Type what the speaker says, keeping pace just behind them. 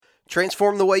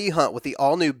Transform the way you hunt with the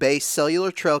all-new base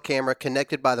cellular trail camera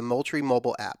connected by the Moultrie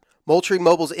mobile app. Moultrie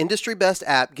Mobile's industry-best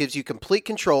app gives you complete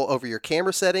control over your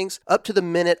camera settings,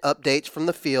 up-to-the-minute updates from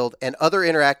the field, and other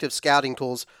interactive scouting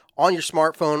tools on your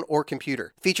smartphone or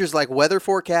computer. Features like weather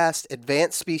forecast,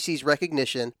 advanced species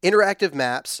recognition, interactive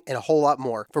maps, and a whole lot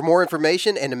more. For more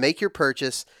information and to make your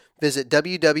purchase, visit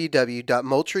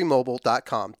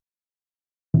www.moultriemobile.com.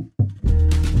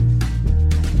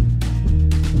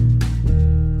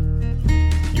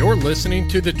 You're listening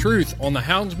to The Truth on the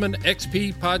Houndsman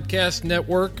XP Podcast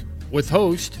Network with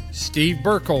host Steve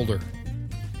Burkholder.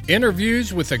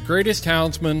 Interviews with the greatest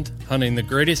houndsmen hunting the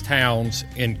greatest hounds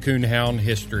in coonhound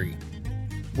history.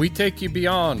 We take you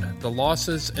beyond the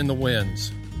losses and the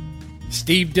wins.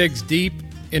 Steve digs deep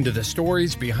into the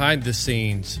stories behind the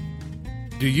scenes.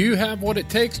 Do you have what it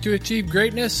takes to achieve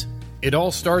greatness? It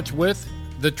all starts with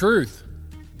the truth.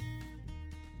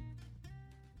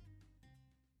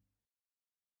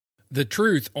 The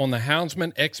Truth on the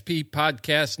Houndsman XP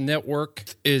Podcast Network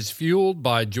is fueled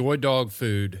by Joy Dog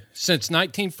Food. Since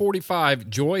 1945,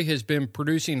 Joy has been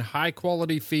producing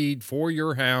high-quality feed for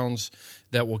your hounds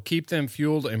that will keep them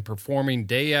fueled and performing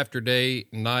day after day,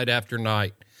 night after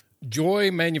night.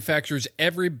 Joy manufactures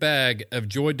every bag of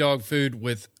Joy Dog Food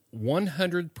with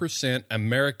 100%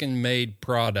 American-made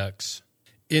products.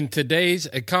 In today's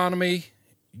economy,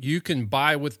 you can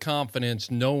buy with confidence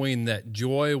knowing that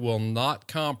Joy will not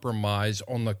compromise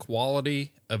on the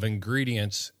quality of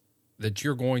ingredients that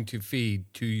you're going to feed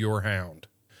to your hound.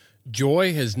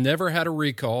 Joy has never had a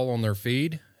recall on their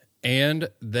feed, and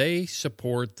they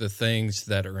support the things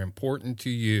that are important to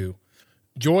you.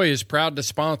 Joy is proud to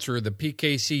sponsor the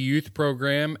PKC Youth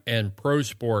Program and Pro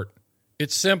Sport.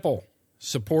 It's simple.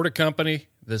 Support a company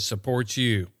that supports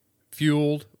you.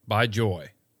 Fueled by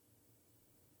Joy.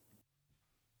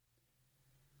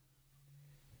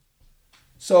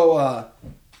 So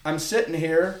I'm sitting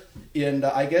here in,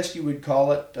 I guess you would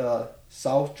call it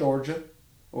South Georgia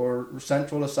or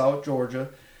central to South Georgia.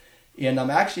 And I'm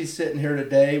actually sitting here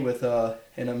today with an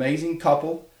amazing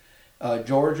couple,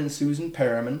 George and Susan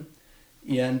Perriman.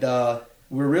 And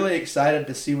we're really excited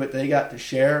to see what they got to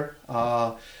share.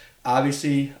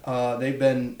 Obviously, they've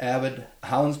been avid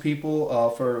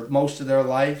houndspeople for most of their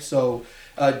life. So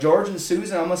George and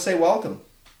Susan, I'm going to say welcome.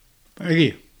 Thank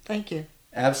you. Thank you.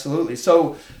 Absolutely.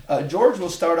 So, George, we'll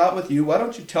start out with you. Why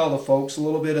don't you tell the folks a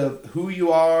little bit of who you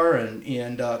are and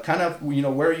kind of,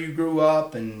 where you grew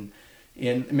up and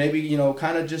maybe,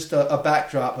 kind of just a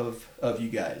backdrop of you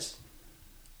guys.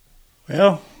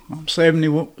 Well, I'm 70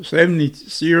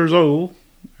 years old.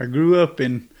 I grew up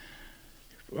I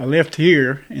left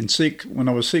here when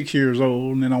I was 6 years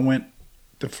old, and then I went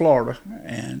to Florida,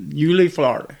 and Yulee,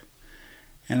 Florida.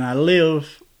 And I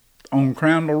lived on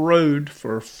Crandall Road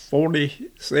for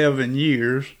 47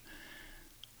 years.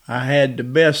 I had the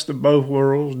best of both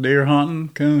worlds, deer hunting,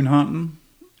 coon hunting,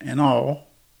 and all.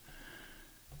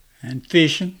 And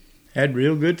fishing, had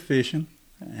real good fishing.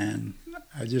 And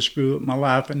I just grew up my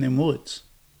life in them woods.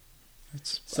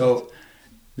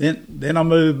 Then I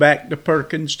moved back to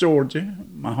Perkins, Georgia,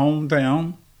 my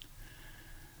hometown.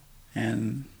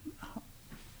 And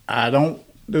I don't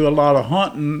do a lot of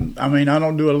hunting. I mean, I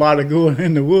don't do a lot of going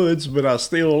in the woods, but I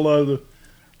still love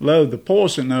the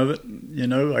portion of it.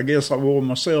 I guess I wore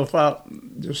myself out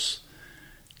just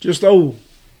old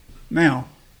now.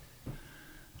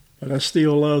 But I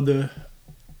still love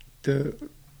to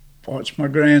watch my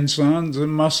grandsons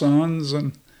and my sons,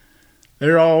 and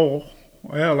they're all,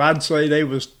 well, I'd say they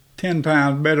was 10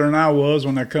 times better than I was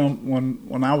when I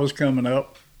was coming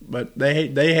up. But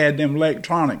they had them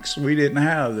electronics. We didn't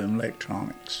have them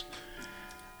electronics.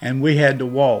 And we had to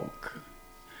walk.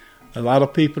 A lot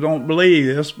of people don't believe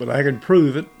this, but I can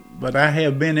prove it. But I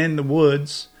have been in the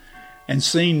woods and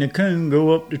seen the coon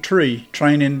go up the tree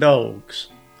training dogs.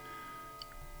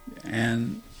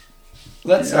 And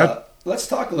let's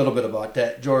talk a little bit about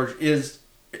that, George.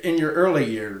 In your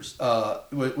early years,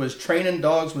 was training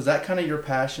dogs, was that kind of your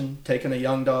passion, taking a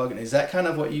young dog? And is that kind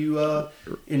of what you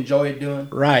enjoyed doing?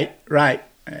 Right.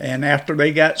 And after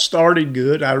they got started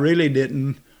good, I really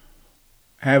didn't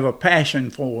have a passion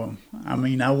for them. I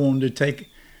mean, I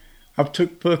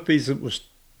took puppies that was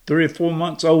 3 or 4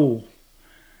 months old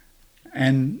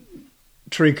and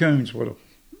tree coons with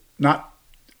them.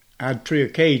 I'd tree a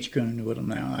cage coon with them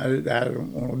now. I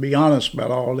don't want to be honest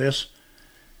about all this.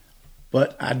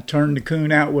 But I'd turn the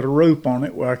coon out with a rope on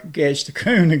it where I could catch the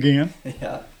coon again.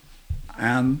 Yeah.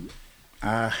 And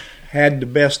I had the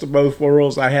best of both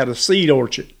worlds. I had a seed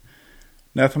orchard,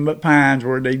 nothing but pines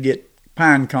where they'd get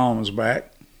pine cones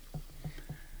back.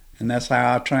 And that's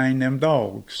how I trained them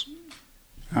dogs.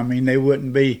 I mean, they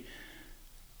wouldn't be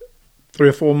 3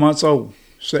 or 4 months old.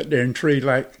 Sat there and treed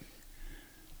like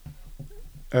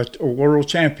a world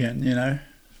champion, you know.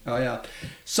 Oh yeah.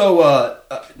 So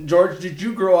George, did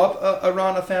you grow up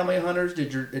around a family of hunters?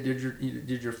 Did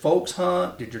your folks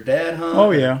hunt? Did your dad hunt? Oh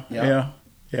yeah.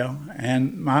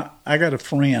 And I got a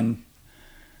friend.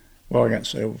 Well, I got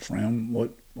several friends.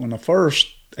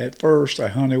 At first I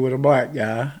hunted with a black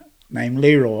guy named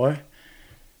Leroy.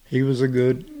 He was a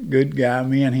good guy.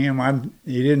 Me and him,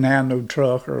 he didn't have no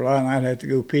truck or a lot, and I'd have to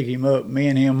go pick him up. Me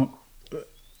and him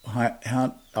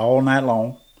hunt all night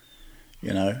long,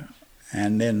 you know.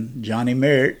 And then Johnny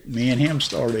Merritt, me and him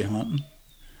started hunting.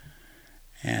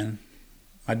 And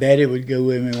my daddy would go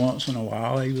with me once in a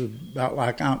while. He was about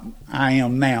like I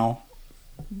am now,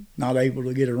 not able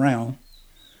to get around.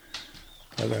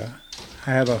 But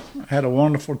I had a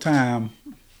wonderful time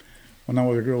when I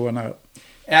was growing up.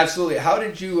 Absolutely. How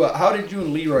did you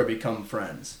and Leroy become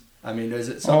friends? I mean, is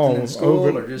it something in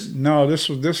school or just? No,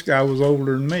 this guy was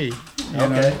older than me. You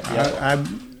okay. know,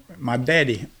 my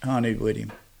daddy hunted with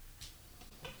him.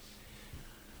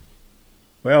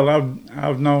 Well,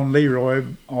 I've known Leroy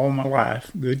all my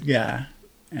life. Good guy,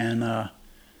 and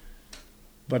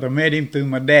but I met him through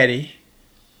my daddy,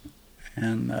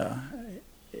 and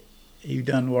he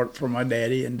done work for my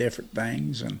daddy and different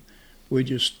things, and we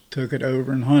just took it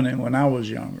over and hunted when I was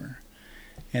younger.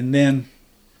 And then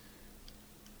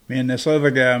me and this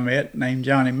other guy I met named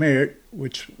Johnny Merritt,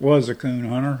 which was a coon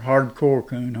hunter, hardcore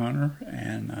coon hunter,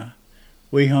 and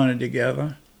we hunted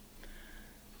together.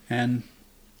 And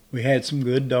we had some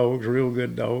good dogs, real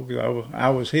good dogs. I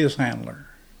was his handler.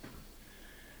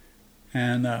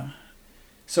 And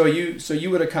so you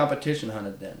would have competition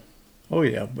hunted then? Oh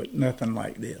yeah, but nothing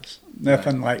like this.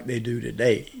 Nothing like they do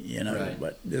today, you know. Right.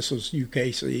 But this was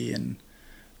UKC and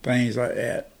things like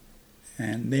that.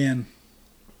 And then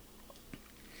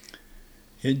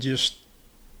it just.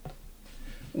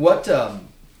 What?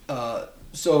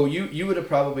 So you would have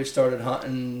probably started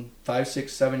hunting 5,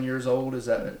 6, 7 years old. Is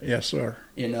that? Yes, sir.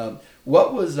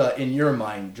 What was in your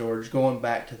mind, George? Going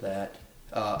back to that,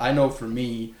 I know for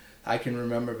me, I can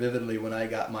remember vividly when I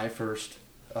got my first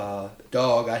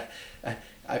dog.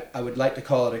 I would like to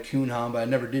call it a coon hound, but I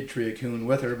never did tree a coon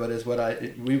with her. But is what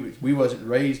we wasn't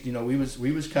raised. You know, we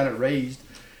was kind of raised,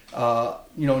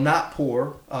 you know, not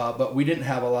poor, but we didn't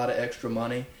have a lot of extra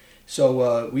money.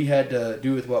 So we had to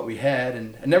do with what we had,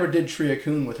 and I never did tree a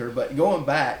coon with her. But going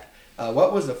back,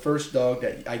 what was the first dog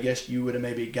that I guess you would have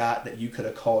maybe got that you could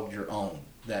have called your own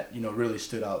that, you know, really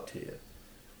stood out to you?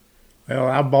 Well,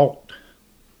 I bought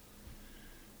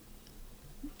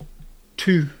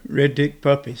 2 red tick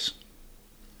puppies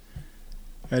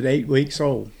at 8 weeks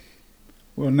old.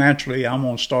 Well, naturally, I'm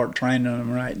going to start training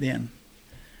them right then.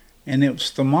 And it was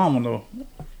phenomenal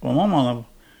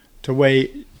the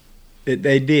way that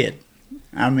they did.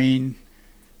 I mean,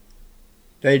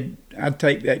 I'd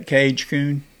take that cage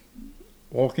coon,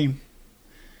 walk him,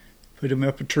 put him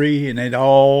up a tree, and they'd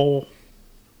all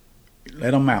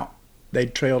let them out.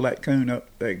 They'd trail that coon up,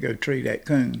 they'd go tree that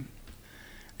coon.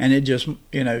 And it just,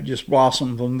 you know, just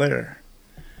blossomed from there.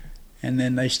 And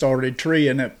then they started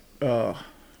treeing at, I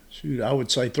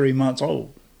would say 3 months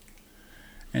old.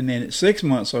 And then at 6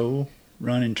 months old,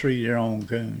 run and tree their own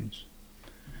coons.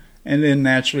 And then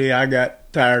naturally I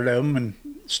got tired of them and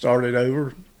started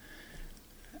over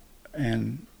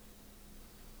and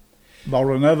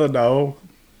bought another dog,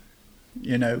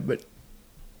 you know, but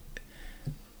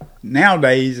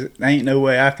nowadays there ain't no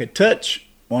way I could touch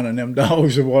one of them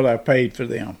dogs of what I paid for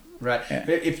them. Right. Yeah.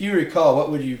 If you recall, what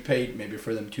would you pay maybe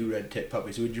for them 2 red tip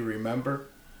puppies? Would you remember?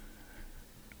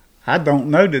 I don't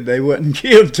know that they wouldn't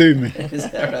give to me. Is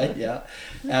that right? Yeah,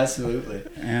 absolutely.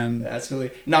 And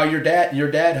absolutely. Now your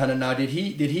dad hunted. Now did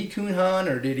he coon hunt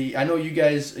or did he? I know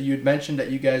you'd mentioned that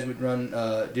you guys would run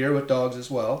deer with dogs as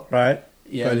well. Right.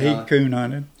 Yeah. But he coon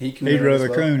hunted. He'd rather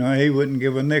coon hunt. He wouldn't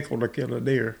give a nickel to kill a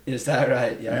deer. Is that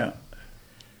right? Yeah. Yeah.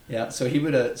 Yeah, so he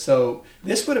would have. So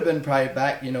this would have been probably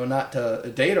back, you know, not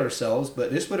to date ourselves, but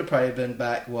this would have probably been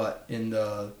back in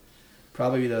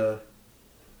probably the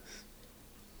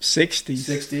 60s.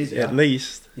 60s, yeah. At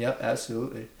least. Yep,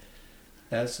 absolutely.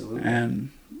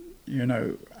 And you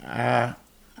know, I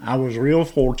was real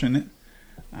fortunate.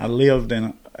 I lived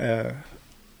in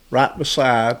right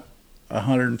beside a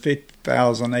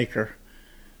 150,000 acre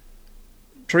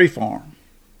tree farm,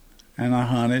 and I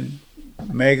hunted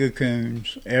mega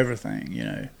coons, everything, you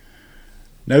know.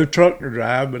 No truck to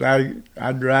drive, but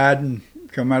I'd ride and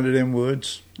come out of them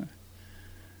woods,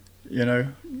 you know,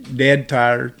 dead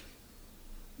tired,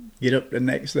 get up the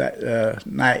next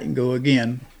night and go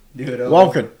again. Do it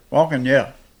over. Walking,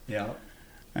 yeah. Yeah.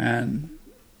 And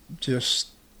just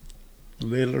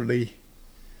literally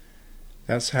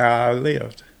that's how I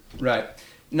lived. Right.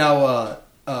 Now,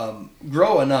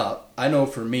 growing up, I know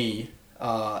for me,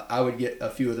 I would get a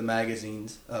few of the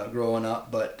magazines growing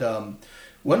up, but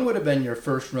when would have been your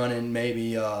first run-in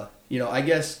maybe, I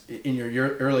guess in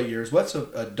your early years, what's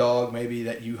a dog maybe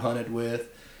that you hunted with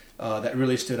that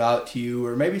really stood out to you,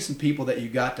 or maybe some people that you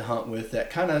got to hunt with that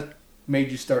kind of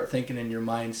made you start thinking in your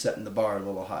mind, setting the bar a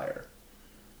little higher?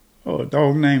 Oh, a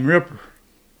dog named Ripper.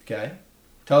 Okay.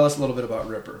 Tell us a little bit about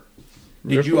Ripper.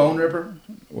 Did you own Ripper?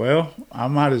 Well, I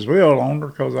might as well own her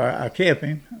because I kept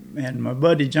him. And my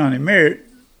buddy Johnny Merritt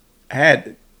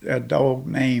had a dog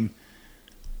named,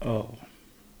 let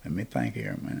me think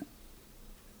here a minute,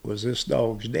 was this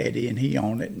dog's daddy, and he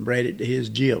owned it and bred it to his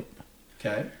Jip.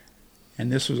 Okay.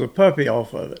 And this was a puppy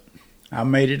off of it. I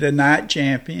made it a night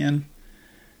champion,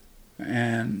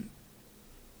 and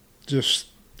just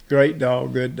great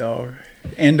dog, good dog,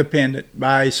 independent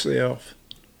by himself.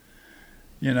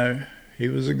 He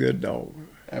was a good dog.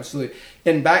 Absolutely.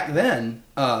 And back then,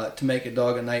 to make a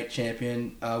dog a night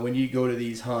champion, when you go to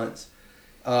these hunts,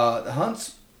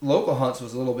 local hunts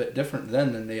was a little bit different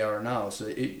then than they are now.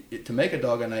 So to make a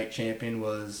dog a night champion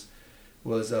was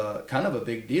kind of a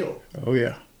big deal. Oh,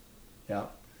 yeah. Yeah.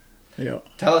 Yeah.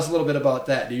 Tell us a little bit about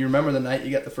that. Do you remember the night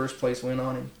you got the first place win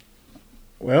on him?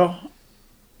 Well,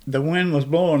 the wind was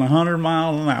blowing 100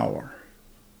 miles an hour,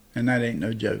 and that ain't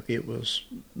no joke. It was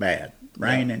bad.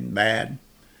 Raining bad.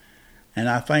 And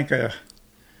I think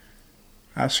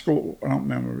I scored, I don't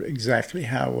remember exactly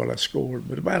what I scored,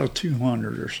 but about a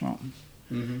 200 or something.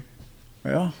 Mm-hmm.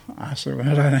 Well, I said,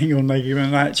 well, that ain't going to make him a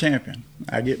night champion.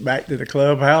 I get back to the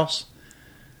clubhouse.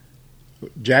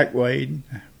 Jack Wade,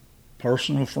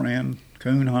 personal friend,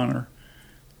 coon hunter,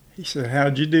 he said,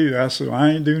 how'd you do? I said,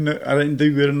 I didn't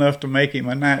do good enough to make him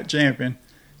a night champion.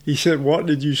 He said, what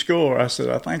did you score? I said,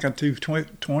 I think I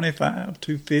 225,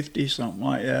 250, something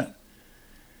like that.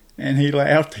 And he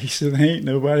laughed. He said, ain't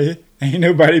nobody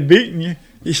beating you.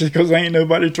 He said, because ain't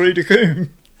nobody treated a coon.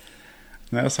 And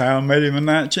that's how I made him a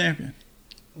night champion.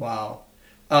 Wow.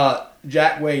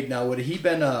 Jack Wade, now, would he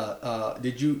been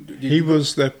He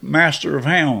was the master of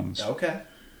hounds. Okay.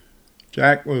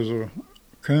 Jack was a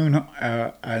coon,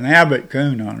 an avid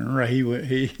coon hunter.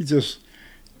 He just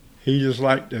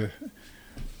liked to.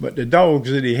 But the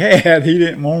dogs that he had, he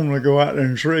didn't want them to go out there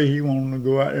and tree. He wanted them to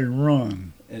go out there and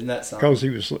run. Isn't that something? Because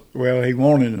he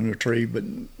wanted them to tree, but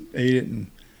he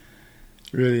didn't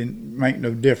really make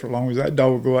no difference. As long as that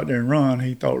dog would go out there and run,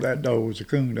 he thought that dog was a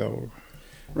coon dog.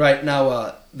 Right.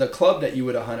 Now, the club that you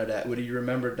would have hunted at, would you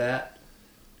remember that?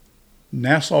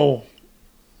 Nassau,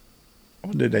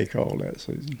 what did they call that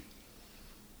season?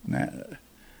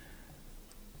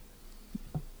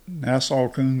 Nassau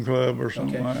Coon Club or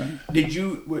something like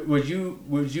that.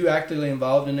 Was you actively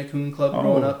involved in the coon club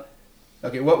growing up?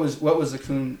 Okay, what was the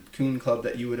coon club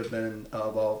that you would have been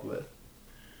involved with?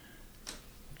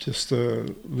 Just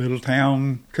a little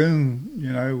town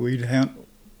coon, we'd hunt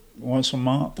once a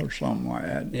month or something like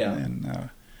that. Yeah. And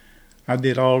I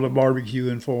did all the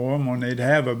barbecuing for them when they'd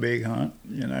have a big hunt,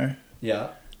 Yeah.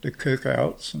 The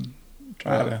cookouts, and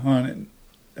try to hunt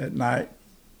it at night.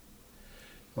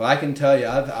 Well, I can tell you,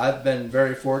 I've been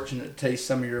very fortunate to taste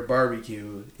some of your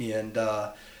barbecue, and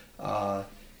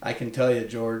I can tell you,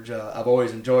 George, I've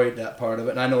always enjoyed that part of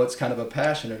it, and I know it's kind of a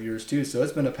passion of yours too. So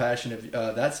it's been a passion of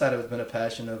that side of it's been a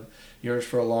passion of yours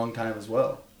for a long time as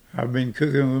well. I've been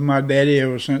cooking with my daddy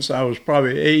ever since I was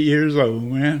probably 8 years old,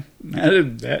 man.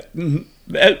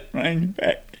 That brings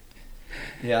back.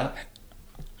 Yeah.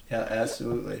 Yeah,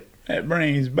 absolutely. That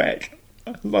brings back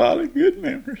a lot of good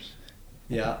memories.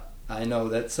 Yeah. I know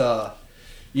that's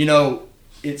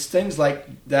it's things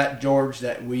like that, George,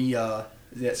 that we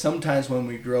that sometimes when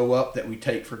we grow up that we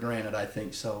take for granted. I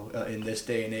think so in this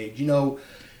day and age.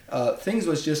 Things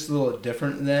was just a little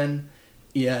different then,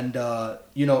 and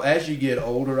as you get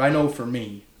older, I know for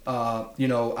me,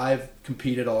 I've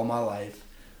competed all my life.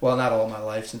 Well, not all my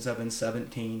life, since I've been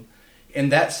 17,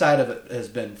 and that side of it has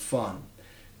been fun.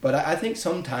 But I think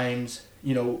sometimes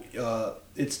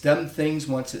it's them things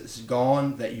once it's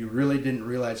gone that you really didn't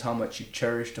realize how much you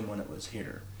cherished them when it was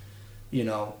here.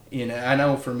 And I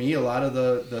know for me, a lot of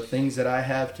the things that I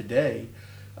have today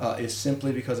is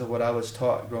simply because of what I was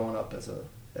taught growing up as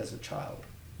a child,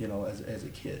 as a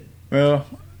kid. Well,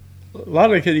 a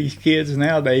lot of these kids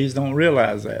nowadays don't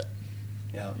realize that.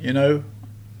 Yeah.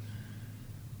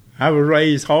 I was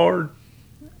raised hard,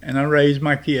 and I raised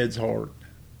my kids hard.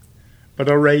 But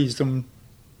I raised them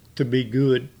to be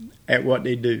good at what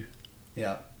they do.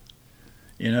 Yeah.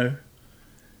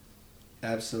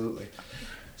 Absolutely.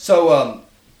 So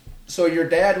your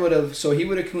dad would have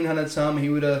coon hunted some. He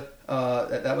would have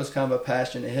that was kind of a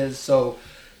passion of his. So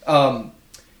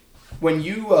When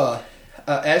you,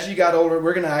 as you got older,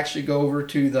 we're going to actually go over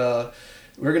to the,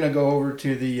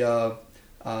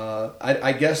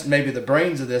 I guess maybe the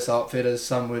brains of this outfit, as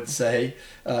some would say.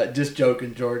 Just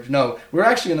joking, George. No, we're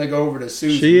actually going to go over to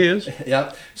Susan. She is.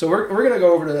 Yep. So we're going to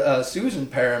go over to Susan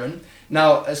Perriman.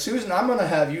 Now, Susan, I'm going to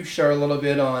have you share a little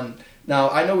bit on. Now,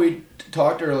 I know we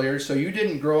talked earlier, so you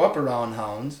didn't grow up around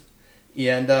hounds,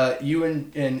 and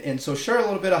so share a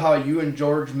little bit of how you and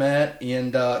George met,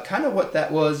 and kind of what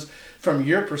that was from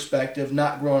your perspective,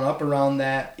 not growing up around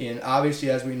that. And obviously,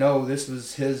 as we know, this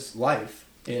was his life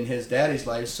and his daddy's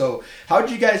life. So how did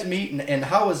you guys meet, and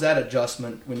how was that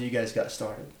adjustment when you guys got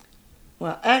started?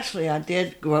 Well, actually, I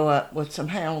did grow up with some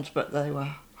hounds, but they were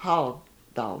hog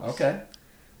dogs. Okay.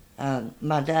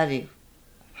 My daddy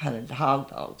hunted hog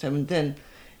dogs, and then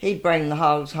he'd bring the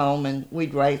hogs home, and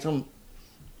we'd raise them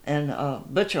and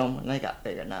butcher them when they got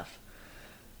big enough.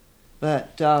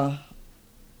 But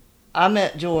I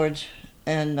met George,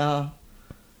 and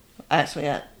actually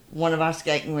at one of our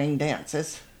skating ring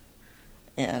dances,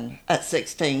 and at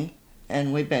 16,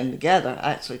 and we've been together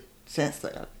actually since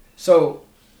then. So,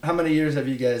 how many years have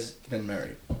you guys been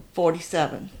married?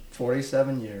 47.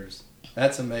 47 years.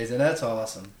 That's amazing. That's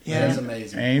awesome. Yeah. That's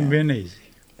amazing. Ain't been easy.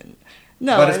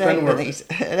 No, But it's it been ain't worth been it. easy.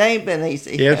 It ain't been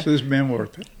easy. Yes, it's been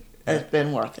worth it. It's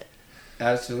been worth it.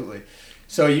 Absolutely.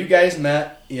 So you guys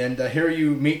met, and here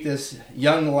you meet this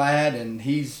young lad, and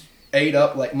he's ate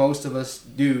up like most of us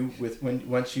do.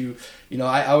 Once you know,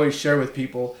 I always share with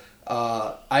people.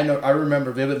 I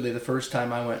remember vividly the first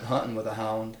time I went hunting with a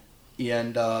hound,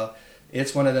 and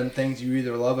it's one of them things you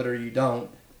either love it or you don't.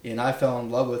 And I fell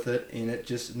in love with it, and it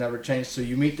just never changed. So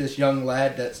you meet this young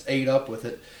lad that's ate up with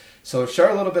it. So share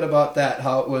a little bit about that.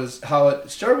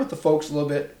 Share with the folks a little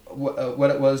bit what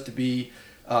it was to be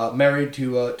married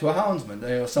to a houndsman.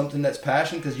 You know, something that's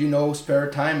passion, because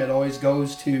spare time, it always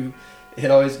goes to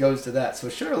that. So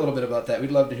share a little bit about that.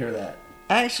 We'd love to hear that.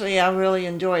 Actually, I really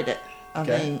enjoyed it. I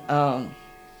mean,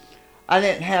 I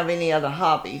didn't have any other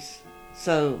hobbies,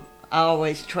 so I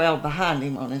always trailed behind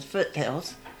him on his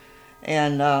foottails.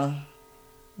 And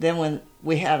then when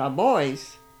we had our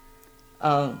boys,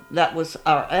 that was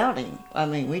our outing. I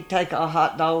mean, we'd take our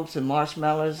hot dogs and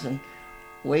marshmallows, and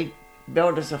we'd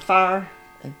build us a fire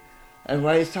and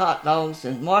raised hot dogs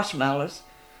and marshmallows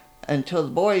until the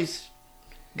boys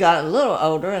got a little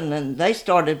older, and then they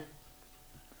started,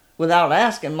 without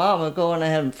asking Mama, going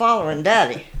ahead and following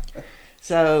Daddy.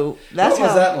 So that's what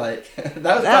was that like?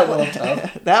 That was probably a little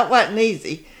tough. That wasn't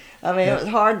easy. I mean, It was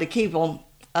hard to keep them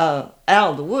out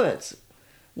of the woods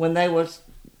when they were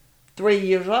 3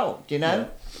 years old, Yeah.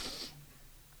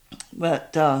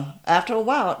 But after a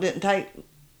while, it didn't take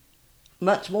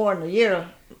much more than a year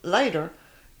later,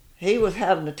 he was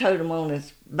having a totem on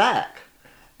his back,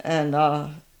 and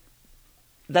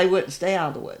they wouldn't stay out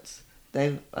of the woods.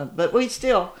 But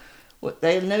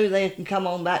they knew they could come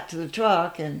on back to the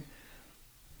truck, and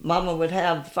Mama would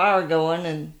have the fire going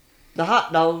and the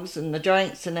hot dogs and the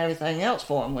drinks and everything else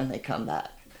for them when they come back.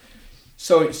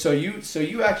 So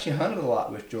you actually hunted a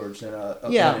lot with George then?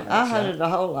 Yeah, I hunted a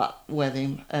whole lot with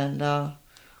him, and of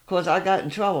course I got in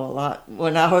trouble a lot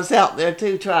when I was out there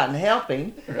too, trying to help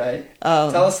him. Right.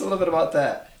 Tell us a little bit about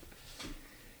that.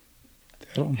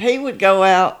 He would go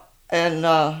out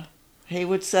and he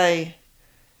would say,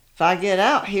 "If I get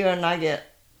out here and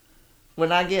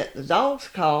when I get the dogs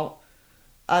caught,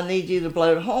 I need you to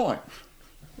blow the horn."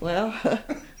 Well,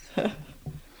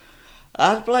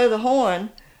 I'd blow the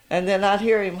horn, and then I'd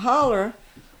hear him holler,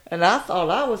 and I thought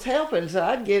I was helping, so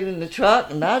I'd get in the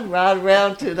truck and I'd ride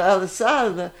around to the other side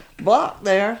of the block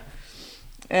there,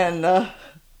 and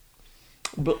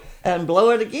blow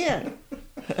it again.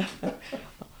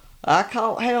 I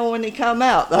caught hell when he come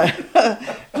out there.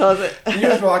 You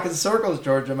was walking circles,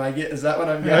 George. Is that what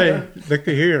I'm getting? Hey, look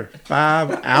at here.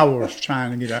 5 hours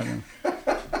trying to get out of him.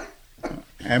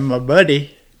 And my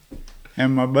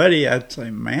buddy, I'd say,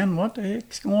 "Man, what the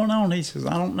heck's going on?" He says,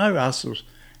 "I don't know." I says,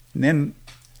 and then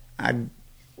I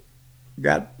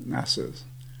says,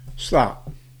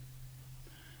 "Stop."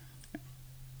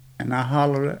 And I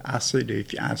hollered, I said,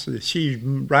 "She's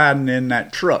riding in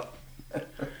that truck."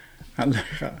 I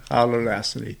hollered, I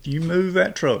said, "If you move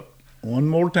that truck one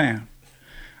more time,"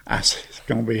 I said, "it's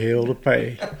going to be hell to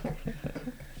pay."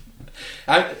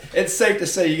 It's safe to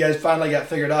say you guys finally got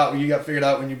figured out. You got figured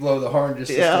out when you blow the horn. We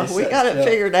got it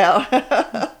figured out.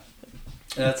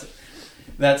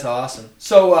 That's awesome.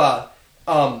 So,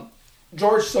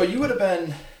 George, so you would have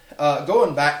been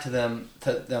going back to them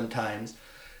times.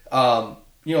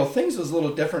 Things was a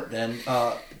little different then.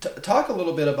 Talk a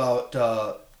little bit about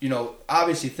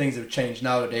obviously things have changed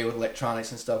now today with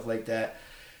electronics and stuff like that.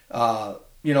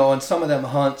 on some of them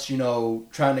hunts,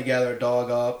 trying to gather a dog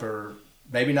up, or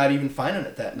maybe not even finding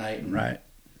it that night. And, right.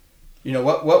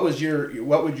 What would you do?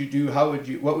 What would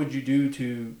you do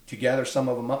to gather some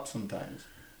of them up sometimes?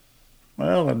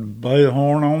 Well, I'd blow the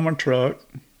horn on my truck.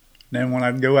 Then when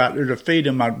I'd go out there to feed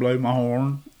them, I'd blow my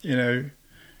horn.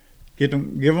 Give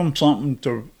them something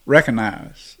to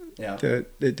recognize,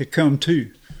 to come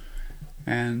to,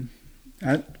 and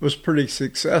that was pretty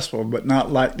successful. But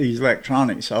not like these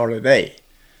electronics are today.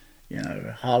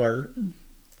 Holler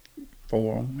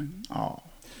for them and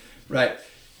all. Right.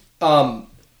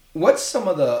 What's some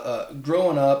of the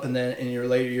growing up and then in your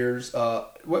later years?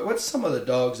 What's some of the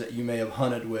dogs that you may have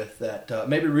hunted with that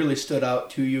maybe really stood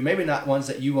out to you? Maybe not ones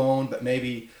that you owned, but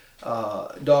maybe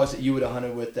dogs that you would have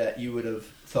hunted with that you would have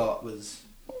thought was,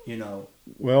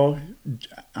 Well,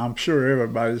 I'm sure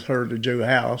everybody's heard of Joe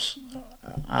House.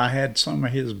 I had some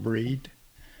of his breed,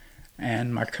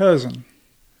 and my cousin,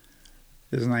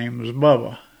 his name was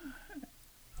Bubba.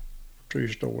 True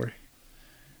story.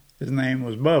 His name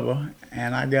was Bubba,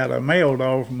 and I got a male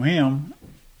dog from him,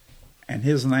 and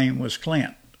his name was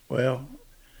Clint. Well,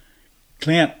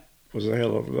 Clint was a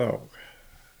hell of a dog,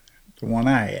 the one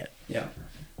I had. Yeah.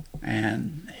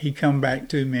 And he come back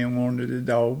to me and wanted the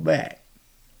dog back,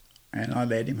 and I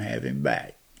let him have him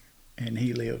back. And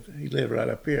he lived right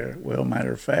up here. Well,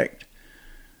 matter of fact,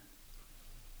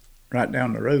 right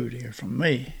down the road here from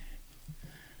me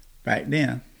back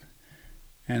then.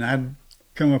 And I'd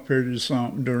come up here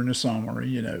during the summer,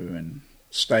 and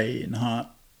stay and hunt.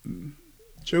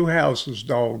 Joe House's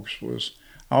dogs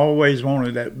I always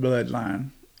wanted that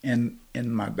bloodline in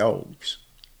my dogs.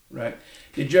 Right.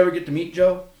 Did you ever get to meet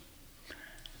Joe?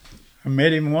 I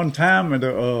met him one time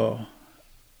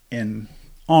in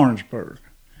Orangeburg.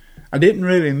 I didn't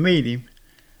really meet him.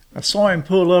 I saw him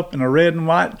pull up in a red and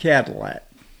white Cadillac,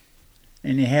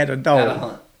 and he had a dog. At a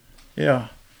hunt. Yeah.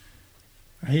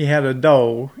 He had a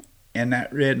dog in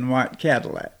that red and white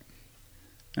Cadillac.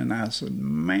 And I said,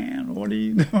 man, what are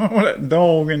you doing with that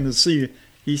dog in the sea?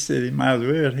 He said he might as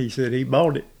well. He said he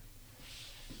bought it.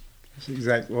 That's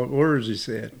exactly what words he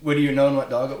said. Would you have known what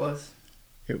dog it was?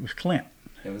 It was Clint.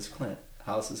 It was Clint.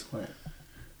 House's Clint.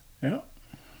 Yeah.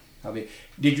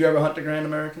 Did you ever hunt the Grand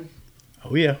American?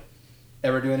 Oh, yeah.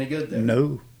 Ever do any good there?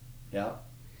 No. Yeah.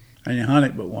 I didn't hunt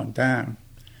it but one time.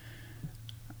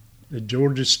 The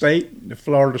Georgia State, the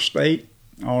Florida State,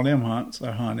 all them hunts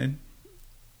I hunted.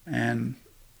 And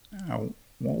what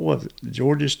was it? The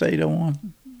Georgia State I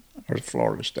won? Or the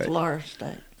Florida State? Florida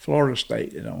State. Florida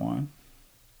State that I won.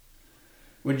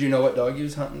 Would you know what dog you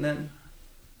was hunting then?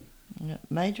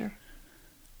 Major?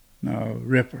 No,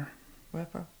 Ripper.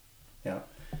 Ripper. Yeah.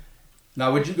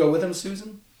 Now, would you go with him,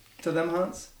 Susan, to them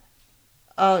hunts?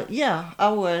 Yeah,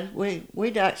 I would.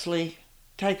 We'd actually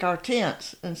take our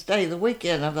tents and stay the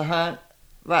weekend of the hunt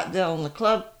right there on the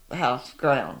clubhouse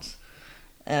grounds.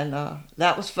 And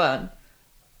that was fun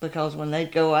because when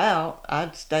they'd go out,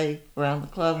 I'd stay around the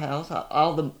clubhouse,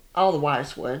 all the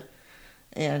wives would,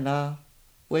 and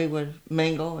we would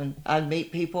mingle and I'd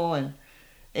meet people and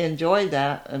enjoy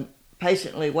that and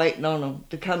patiently waiting on them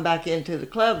to come back into the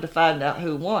club to find out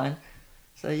who won.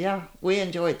 So yeah, we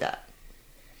enjoyed that.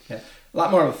 Yeah. A lot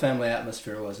more of a family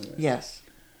atmosphere, wasn't it? Yes.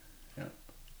 Yeah.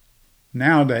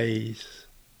 Nowadays,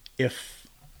 if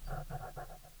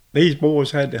these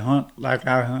boys had to hunt like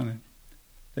I hunted,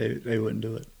 they wouldn't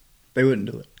do it. They wouldn't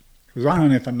do it. Because I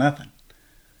hunted for nothing.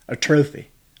 A trophy.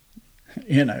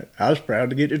 I was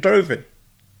proud to get the trophy.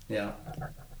 Yeah.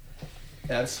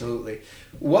 Absolutely.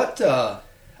 What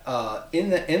in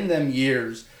them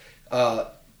years,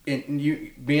 in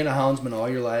you being a houndsman all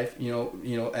your life,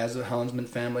 as a houndsman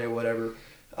family or whatever,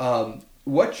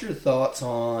 what's your thoughts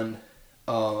on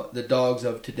the dogs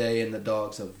of today and the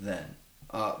dogs of then?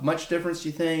 Much difference,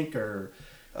 you think, or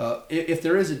if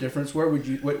there is a difference, what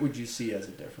would you see as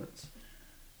a difference?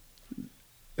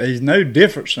 There's no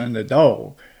difference in the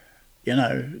dog.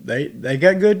 They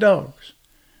got good dogs.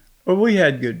 Well, we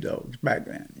had good dogs back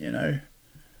then,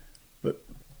 But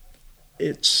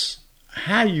it's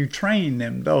how you train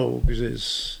them dogs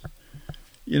is,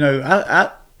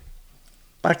 I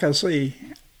like I say,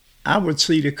 I would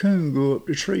see the coon go up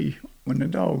the tree when the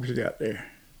dogs got there.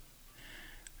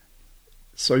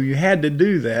 So you had to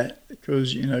do that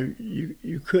because,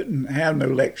 you couldn't have no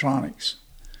electronics.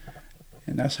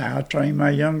 And that's how I trained my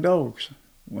young dogs.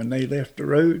 When they left the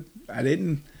road, I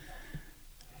didn't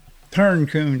turn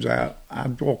coons out.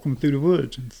 I'd walk them through the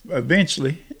woods. And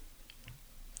eventually,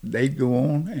 they'd go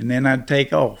on, and then I'd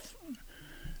take off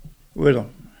with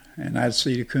them. And I'd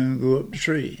see the coon go up the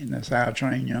tree. And that's how I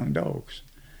train young dogs.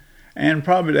 And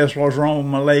probably that's what's wrong with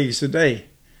my legs today.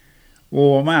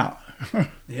 Wore them out.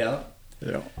 Yeah.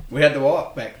 Yeah. We had to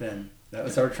walk back then. That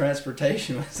was our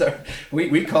transportation.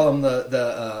 We call them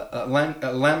the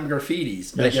lamb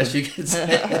graffitis, I guess you could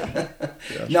say.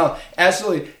 Yes. No,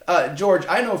 absolutely. George,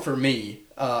 I know for me,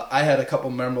 I had a couple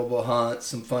memorable hunts,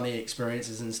 some funny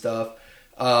experiences and stuff.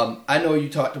 I know you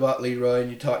talked about Leroy and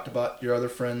you talked about your other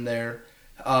friend there.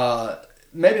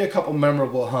 Maybe a couple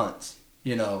memorable hunts,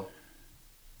 you know.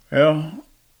 Well,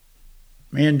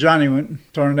 me and Johnny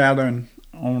turned out on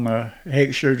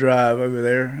Heckscher Drive over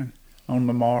there on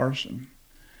the Mars, and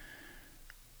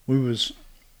we was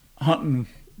hunting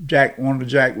one of the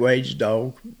Jack Wade's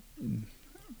dog.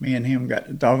 Me and him got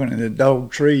to talking, and the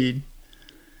dog treed.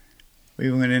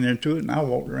 We went in there to it, and I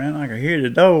walked around. I could hear the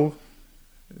dog.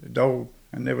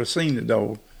 I never seen the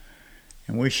dog.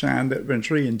 And we shined up in the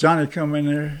tree, and Johnny come in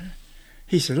there.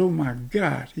 He said, "Oh my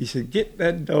God!" He said, "Get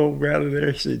that dog out of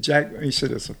there." He said, "Jack," he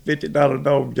said, "it's a $50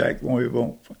 dog, Jack. We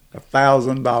want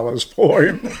 $1,000 for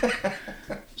him."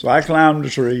 So I climbed the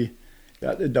tree,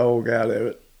 got the dog out of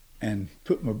it, and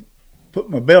put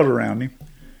my belt around him,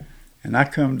 and I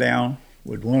come down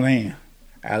with one hand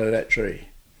out of that tree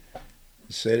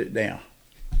and set it down.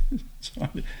 So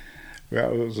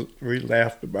we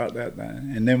laughed about that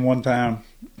thing. And then one time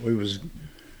we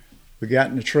got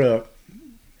in the truck,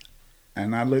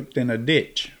 and I looked in a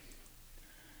ditch.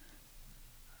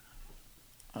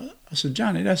 I said,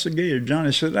 "Johnny, that's a gator."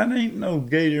 Johnny said, "That ain't no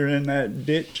gator in that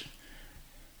ditch."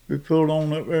 We pulled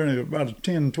on up there, and there was about a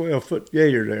 10, 12-foot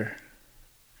gator there,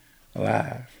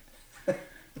 alive.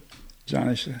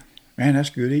 Johnny said, "Man, that's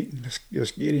good eating. Let's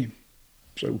just get him."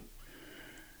 So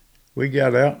we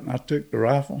got out, and I took the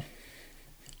rifle.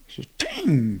 So,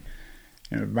 ting!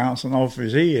 And it was bouncing off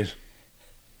his head.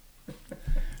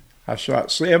 I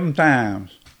shot 7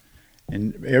 times.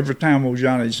 And every time old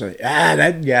Johnny would say,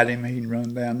 that got him, he'd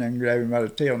run down there and grab him by the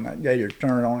tail, and that gator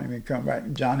turn on him and come back,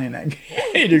 and Johnny and that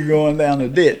gator going down the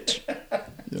ditch.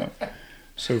 You know.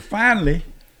 So finally,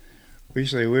 we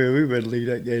say, well, we better leave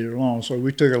that gator alone. So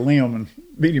we took a limb and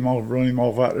beat him off, run him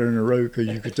off out there in the road, because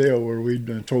you could tell where we'd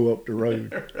tore up the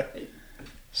road. Right.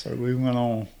 So we went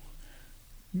on,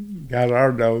 got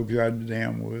our dogs out of the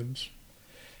damn woods.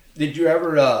 Did you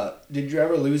ever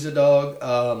lose a dog?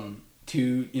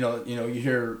 To you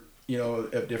hear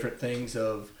of different things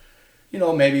of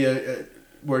maybe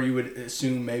where you would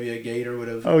assume maybe a gator would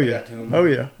have got to him. Oh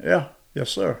yeah, yes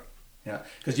sir. Yeah,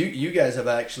 because you guys have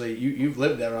actually you've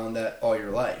lived around that all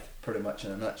your life, pretty much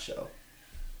in a nutshell.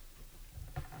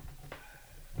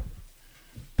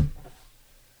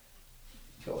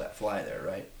 Kill that fly there,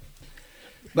 right?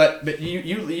 But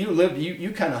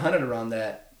you kind of hunted around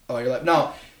that all your life.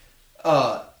 Now,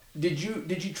 did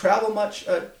you travel much,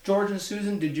 George and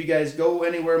Susan? Did you guys go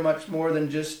anywhere much more than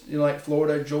just like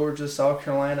Florida, Georgia, South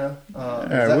Carolina?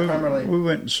 Primarily? We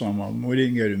went to some of them. We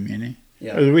didn't go to many.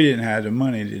 Yeah. Because we didn't have the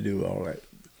money to do all that.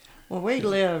 Well,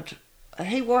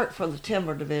 he worked for the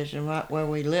timber division right where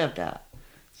we lived at.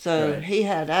 So Right. he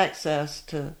had access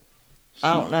to,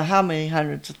 I don't know how many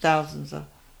hundreds of thousands of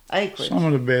acres. Some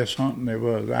of the best hunting there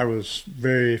was. I was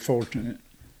very fortunate.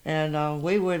 And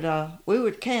we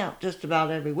would camp just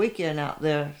about every weekend out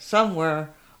there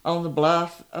somewhere on the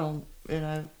bluff,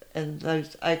 in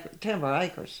those timber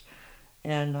acres,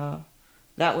 and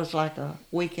that was like a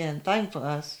weekend thing for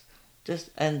us.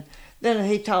 And then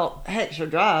he taught Heckscher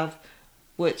Drive,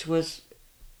 which was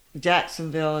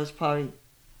Jacksonville is probably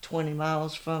 20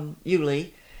 miles from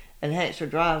Yulee, and Heckscher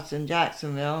Drive's in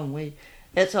Jacksonville, and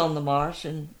it's on the marsh,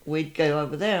 and we'd go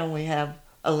over there, and we have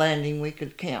a landing we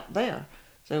could camp there.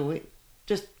 So we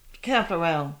just camped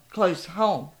around close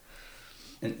home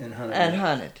and hunted.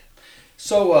 Hunted.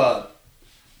 So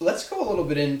let's go a little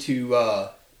bit into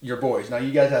your boys. Now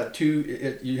you guys have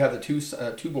two. You have the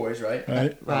two boys, right?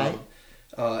 Right.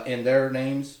 And their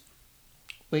names.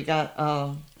 We got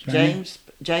James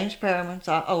Perriman's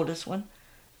our oldest one,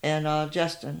 and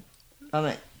TJ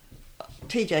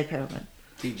Perriman.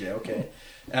 TJ, okay.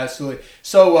 Absolutely.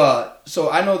 So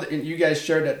I know that you guys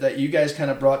shared that you guys kind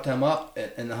of brought them up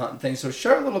in the hunting thing. So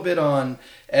share a little bit on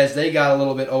as they got a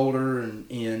little bit older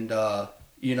and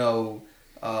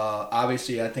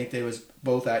obviously I think they was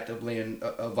both actively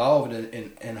involved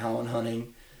in hound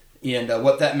hunting and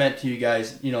what that meant to you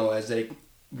guys, as they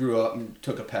grew up and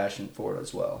took a passion for it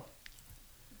as well.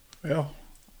 Well,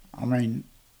 I mean,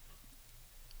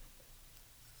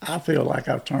 I feel like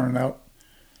I've turned out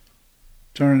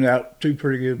two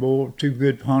pretty good boys, two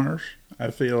good hunters.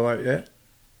 I feel like that,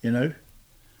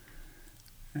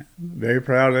 Very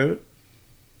proud of it.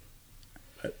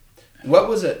 But what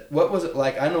was it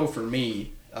like? I know for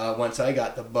me, once I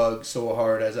got the bug so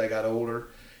hard as I got older,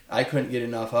 I couldn't get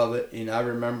enough of it. And I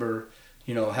remember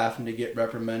having to get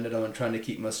reprimanded on trying to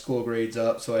keep my school grades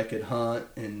up so I could hunt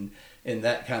and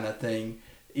that kind of thing.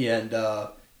 And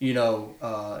by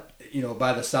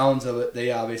the sounds of it,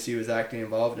 they obviously was acting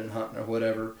involved in hunting or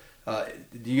whatever.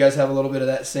 Do you guys have a little bit of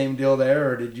that same deal there,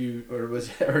 or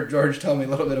George tell me a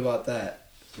little bit about that?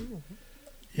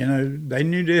 They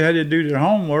knew they had to do their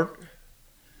homework,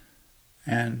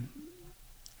 and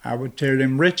I would tear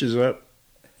them riches up,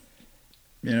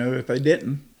 if they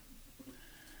didn't.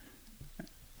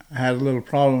 I had a little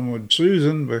problem with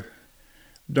Susan, but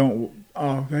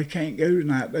they can't go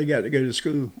tonight. They got to go to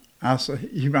school. I said,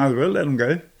 you might as well let them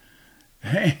go.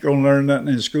 They ain't going to learn nothing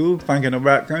in school thinking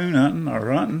about coon hunting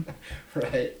or hunting.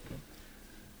 Right.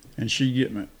 And she'd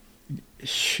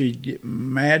get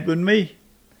mad with me.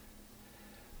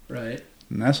 Right.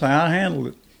 And that's how I handled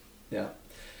it. Yeah.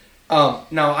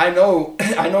 Now I know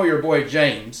your boy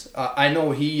James. I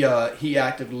know he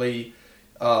actively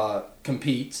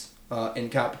competes in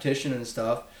competition and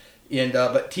stuff. And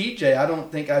but TJ, I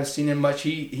don't think I've seen him much.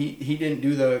 He didn't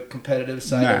do the competitive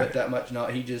side of it that much. No,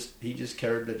 he just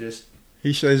cared to just.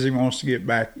 He says he wants to get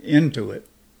back into it.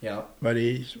 Yeah. But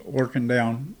he's working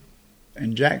down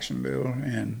in Jacksonville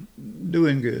and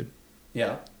doing good.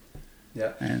 Yeah.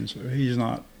 Yeah. And so he's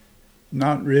not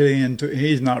really into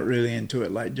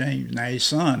it like James. Now his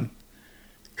son,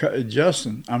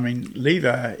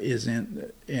 Levi is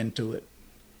into it.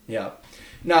 Yeah.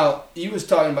 Now, you was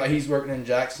talking about he's working in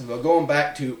Jacksonville. Going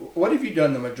back to, what have you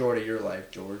done the majority of your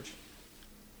life, George?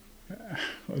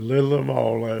 A little of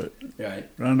all of it. Right.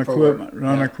 Run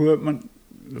equipment,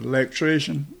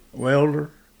 electrician,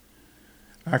 welder.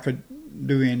 I could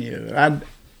do any of it.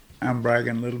 I'm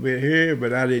bragging a little bit here,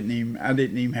 but I didn't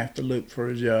even have to look for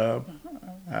a job.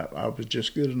 I was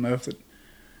just good enough that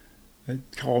they'd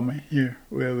call me, here,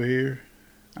 we're over here.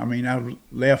 I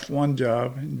left one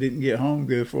job and didn't get home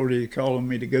good before they calling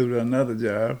me to go to another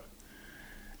job.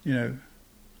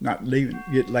 Not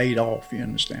get laid off, you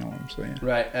understand what I'm saying?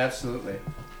 Right, absolutely.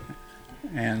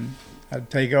 And I'd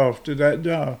take off to that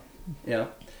job. Yeah.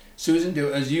 Susan,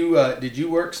 did you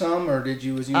work some, or did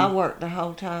you? I worked the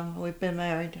whole time we've been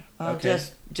married. Okay.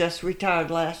 Just retired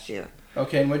last year.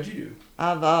 Okay, and what'd you do?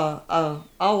 I've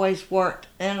always worked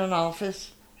in an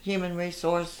office, human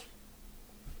resource,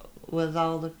 with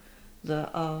all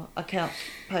the accounts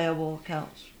payable,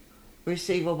 accounts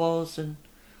receivables, and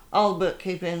all the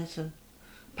bookkeepings and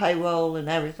payroll and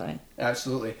everything.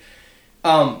 Absolutely.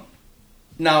 Now,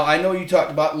 I know you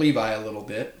talked about Levi a little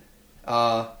bit.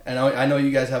 And I know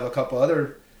you guys have a couple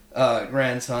other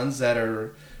grandsons that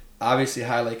are obviously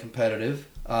highly competitive,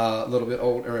 a little bit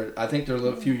older. I think they're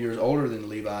a few years older than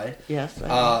Levi. Yes.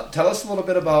 Tell us a little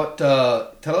bit about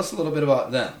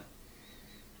them.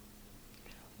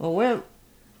 Well,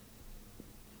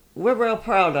 we're real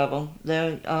proud of them.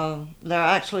 They're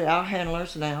actually our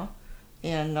handlers now,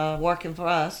 and working for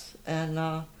us.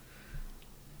 And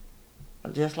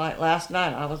just like last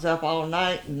night, I was up all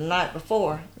night and the night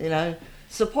before,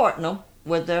 supporting them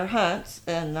with their hunts,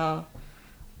 and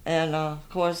of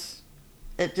course,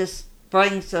 it just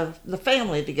brings the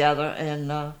family together,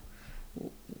 and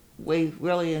we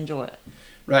really enjoy it.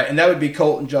 Right, and that would be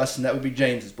Colt and Justin. That would be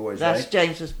James's boys, That's right?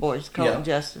 James's boys, Colt and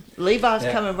Justin. Levi's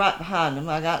coming right behind them.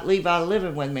 I got Levi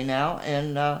living with me now,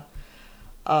 and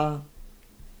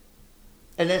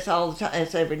it's all the time.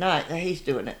 It's every night that he's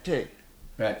doing it too.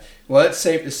 Right. Well, it's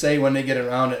safe to say when they get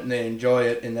around it and they enjoy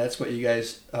it, and that's what you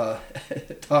guys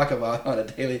talk about on a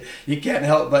daily. You can't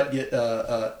help but get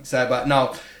excited about it.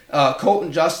 Now, Colt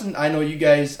and Justin, I know you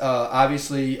guys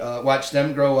obviously watched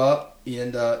them grow up,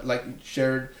 and like you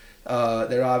shared,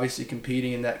 they're obviously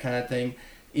competing and that kind of thing.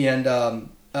 And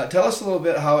tell us a little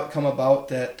bit how it come about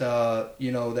that that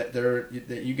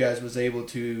you guys was able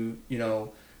to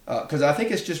because I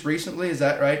think it's just recently, is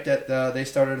that right, that they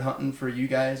started hunting for you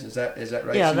guys? Is that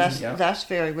right? Yeah, Susan? that's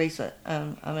very recent.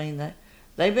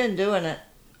 They've been doing it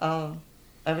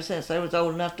ever since they was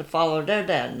old enough to follow their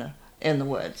dad in the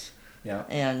woods. Yeah,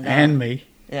 and me.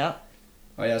 Yeah.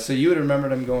 Oh yeah, so you would remember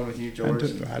them going with you, George?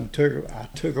 I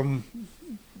took them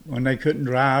when they couldn't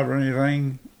drive or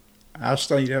anything. I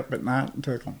stayed up at night and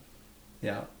took them.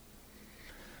 Yeah.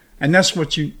 And that's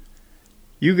what you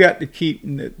got to keep.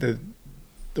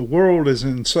 The world is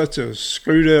in such a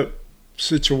screwed up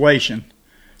situation.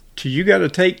 You got to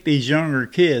take these younger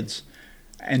kids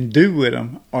and do with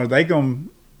them, or they gonna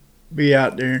be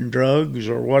out there in drugs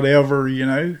or whatever.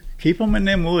 Keep them in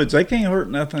them woods. They can't hurt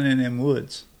nothing in them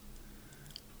woods.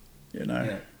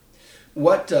 Yeah.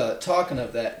 What talking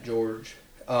of that, George?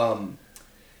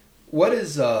 What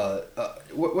is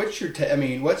what's your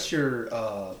what's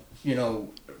your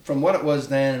from what it was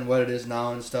then and what it is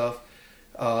now and stuff?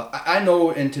 I know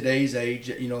in today's age,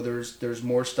 you know, there's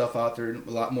more stuff out there,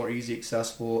 a lot more easy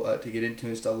accessible to get into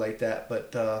and stuff like that.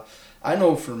 But I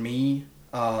know for me,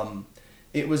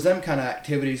 it was them kind of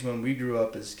activities when we grew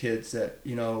up as kids that,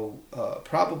 you know,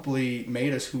 probably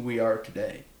made us who we are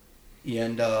today.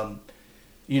 And,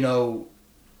 you know,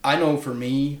 I know for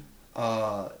me,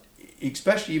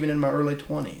 especially even in my early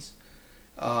 20s,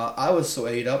 I was so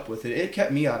ate up with it. It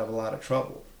kept me out of a lot of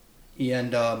trouble.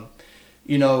 And,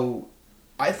 you know,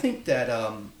 I think that,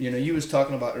 you know, you was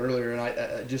talking about earlier,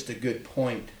 and just a good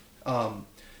point.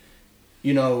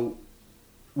 You know,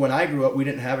 when I grew up, we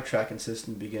didn't have a tracking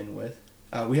system to begin with.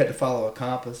 We had to follow a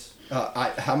compass.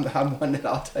 I'm one that,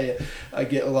 I'll tell you, I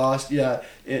get lost. Yeah,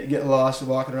 get lost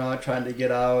walking around trying to get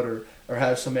out, or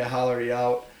have somebody holler you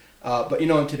out. But you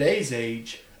know, in today's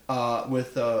age,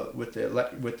 with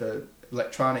the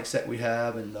electronics that we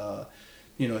have, and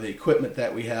you know, the equipment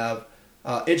that we have,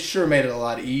 it sure made it a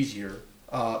lot easier.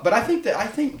 But I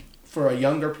think for a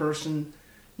younger person,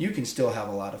 you can still have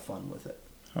a lot of fun with it.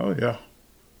 Oh yeah,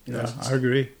 You know, yeah, I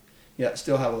agree. Yeah,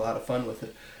 still have a lot of fun with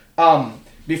it.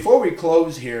 Before we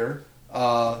close here,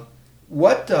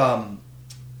 what's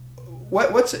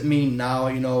it mean now?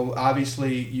 You know,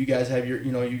 obviously you guys have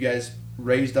you guys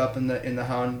raised up in the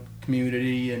hound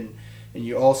community, and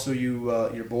you also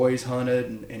your boys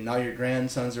hunted, and now your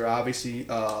grandsons are obviously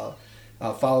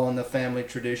following the family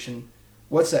tradition.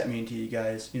 What's that mean to you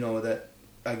guys? You know, that,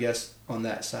 I guess, on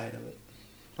that side of it,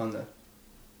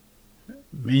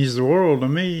 means the world to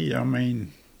me. I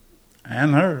mean,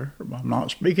 and her. I'm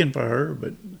not speaking for her,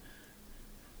 but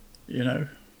you know,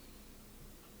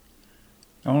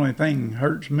 the only thing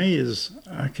hurts me is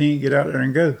I can't get out there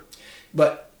and go.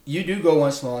 But you do go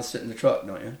once in a while and sit in the truck,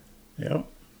 don't you? Yeah.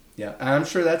 Yeah, I'm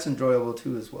sure that's enjoyable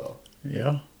too as well.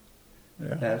 Yeah.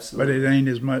 Yeah. Absolutely. But it ain't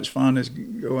as much fun as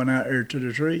going out there to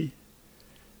the tree.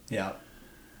 Yeah.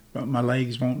 But my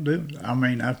legs won't do it. I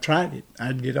mean, I've tried it.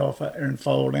 I'd get off out there and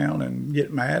fall down and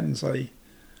get mad and say,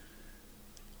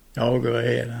 "Y'all go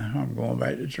ahead. I'm going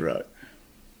back to the truck."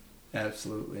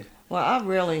 Absolutely. Well, I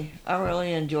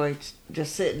really enjoyed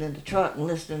just sitting in the truck and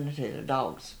listening to the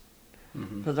dogs,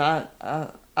 because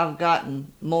I've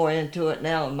gotten more into it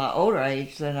now in my older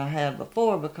age than I have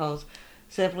before,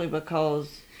 simply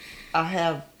because I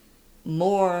have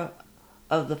more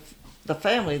of the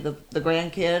family, the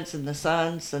grandkids and the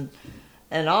sons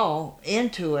and all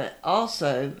into it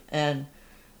also, and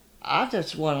I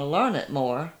just want to learn it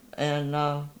more, and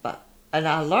I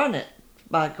learn it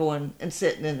by going and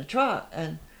sitting in the truck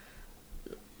and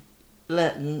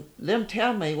letting them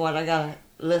tell me what I got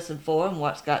to listen for and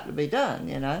what's got to be done,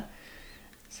 you know.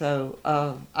 So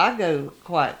I go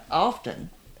quite often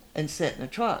and sit in the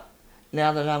truck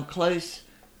now that I'm close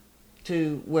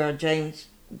to where James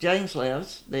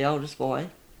lives, the oldest boy,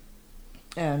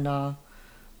 and the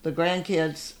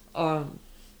grandkids are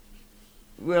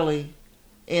really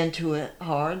into it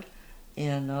hard,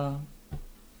 and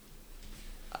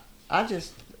I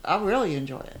really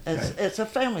enjoy it. It's a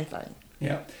family thing.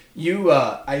 Yeah. You,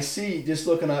 I see, just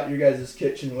looking out your guys'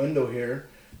 kitchen window here,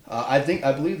 I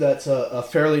believe that's a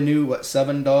fairly new,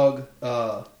 7-dog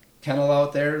kennel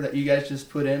out there that you guys just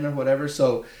put in or whatever.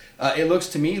 So it looks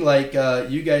to me like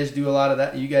you guys do a lot of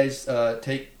that. You guys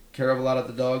take care of a lot of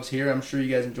the dogs here. I'm sure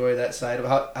you guys enjoy that side of it.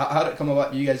 How did it come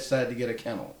about you guys decided to get a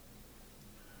kennel?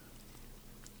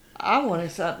 I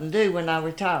wanted something to do when I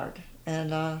retired,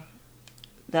 and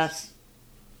that's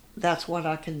what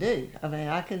I can do. I mean,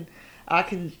 I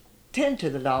can tend to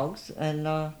the dogs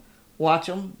and watch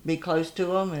them, be close to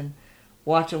them, and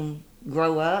watch them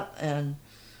grow up. And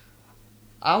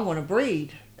I want to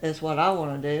breed is what I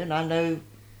want to do. And I know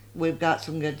we've got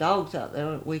some good dogs out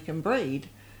there that we can breed,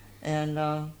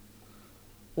 and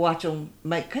watch them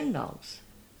make coon dogs.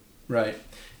 Right.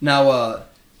 Now,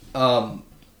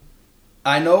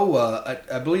 I know,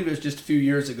 I believe it was just a few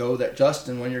years ago that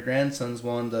Justin, one of your grandsons,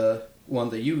 won the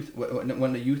youth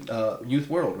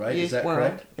world, right? Youth Is that world,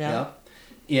 correct? yeah.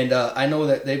 And I know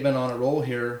that they've been on a roll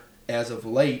here as of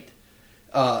late.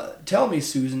 Tell me,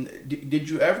 Susan, did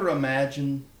you ever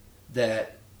imagine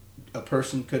that a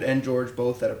person could, and George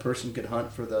both, that a person could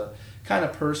hunt for the kind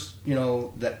of purse, you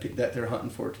know, that they're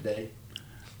hunting for today?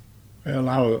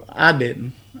 Well, I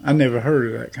didn't. I never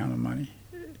heard of that kind of money,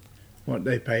 what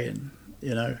they paying,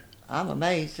 you know. I'm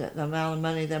amazed at the amount of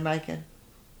money they're making.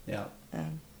 Yeah.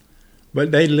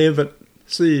 But they live it.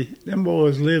 See, them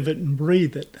boys live it and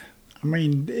breathe it. I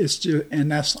mean, it's just,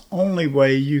 and that's the only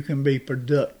way you can be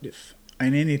productive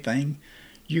in anything.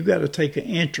 You got to take an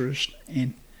interest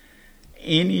in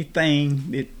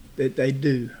anything that they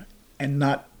do, and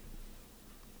not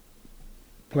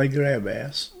play grab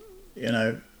ass. You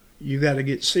know, you got to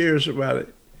get serious about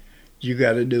it. You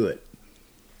got to do it.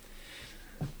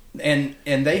 And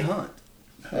they hunt.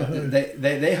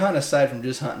 They hunt aside from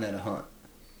just hunting at a hunt.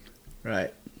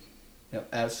 Right. Yep,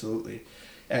 absolutely.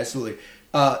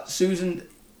 Susan,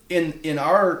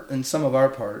 in some of our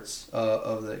parts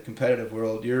of the competitive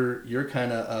world, your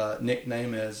kind of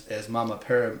nickname as Mama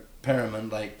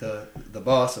Perriman, like the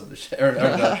boss of the show, or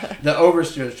the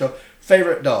overseer of the show.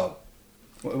 Favorite dog?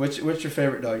 What's your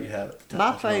favorite dog you have?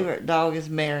 My favorite dog is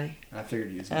Mary. I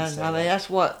figured you was going to say I mean, that. that's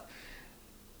what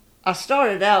I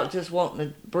started out just wanting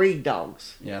to breed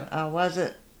dogs. Yeah. I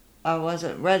wasn't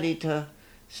ready to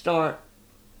start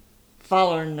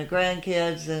following the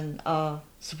grandkids and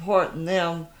supporting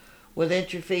them with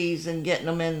entry fees and getting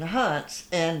them in the hunts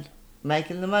and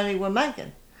making the money we're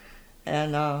making.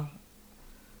 And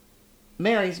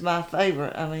Mary's my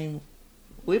favorite. I mean,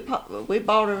 we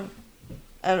bought her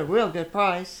at a real good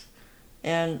price,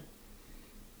 and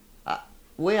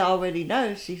we already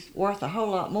know she's worth a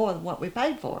whole lot more than what we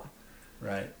paid for her.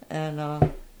 Right. And I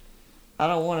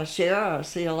don't want to share her. I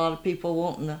see a lot of people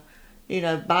wanting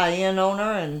to, buy in on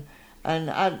her, and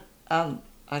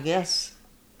I guess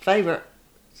favorite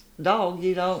dog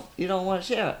you don't want to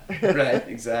share it. Right.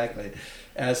 Exactly.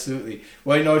 Absolutely.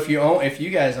 Well, if you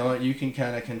guys own it, you can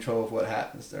kind of control what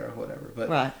happens there or whatever. But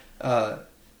Right.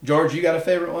 George, you got a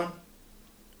favorite one?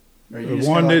 Or you The just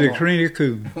one got that'll one? treat a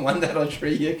coon. One that'll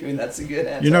treat you. I mean, that's a good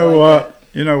answer. You know I like what?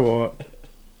 You know what?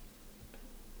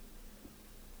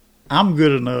 I'm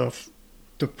good enough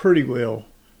to pretty well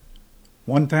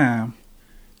one time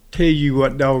tell you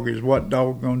what dog is what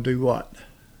dog gonna do what.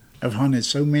 I've hunted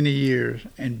so many years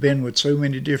and been with so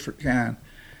many different kinds.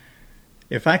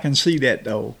 If I can see that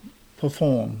dog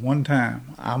perform one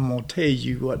time, I'm gonna tell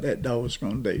you what that dog's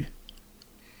gonna do.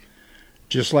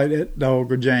 Just like that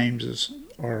dog of James's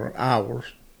or ours.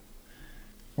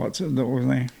 What's his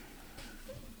name?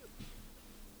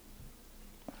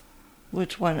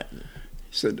 Which one?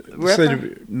 Said Ripper?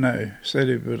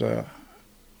 it was a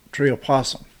tree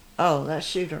opossum. Oh, that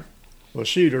shooter. Well,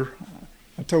 Shooter,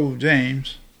 I told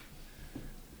James,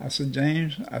 I said,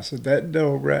 James, that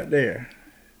dog right there,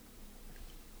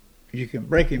 you can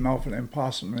break him off of an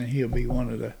opossum and he'll be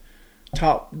one of the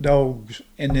top dogs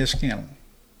in this kennel.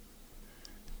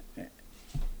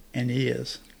 And he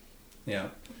is. Yeah.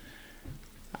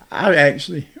 I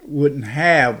actually wouldn't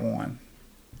have one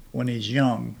when he's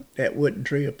young that wouldn't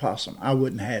tree a possum. I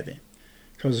wouldn't have him.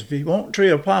 Because if he won't tree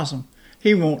a possum,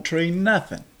 he won't tree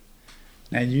nothing.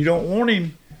 Now, you don't want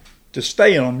him to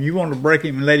stay on him. You want to break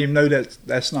him and let him know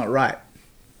that's not right.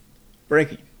 Break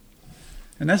him.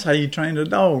 And that's how you train a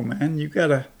dog, man.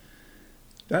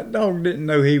 That dog didn't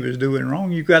know he was doing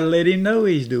wrong. You got to let him know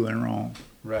he's doing wrong.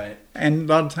 Right. And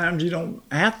a lot of times you don't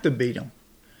have to beat them.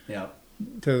 Yeah.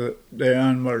 Till they're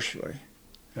unmercifully.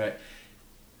 Right.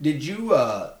 Did you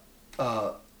hunt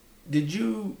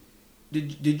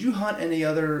any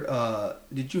other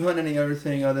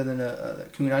thing other than a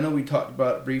coon? I know we talked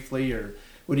about it briefly. Or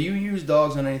would you use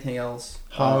dogs on anything else?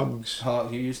 Hogs.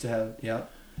 Hogs. You used to have. Yeah.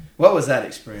 What was that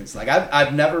experience like?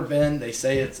 I've never been. They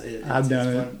say it's I've done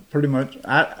it's it fun. pretty much.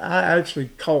 I actually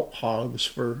caught hogs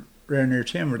for Rainier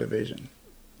Timber Division.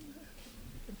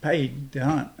 Paid to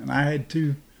hunt, and I had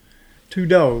two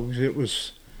dogs. It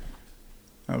was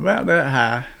about that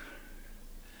high,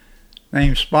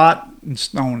 named Spot and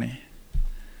Stony.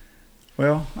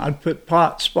 Well, I'd put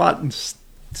Spot and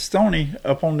Stony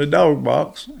up on the dog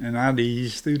box, and I'd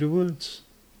ease through the woods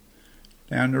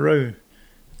down the road.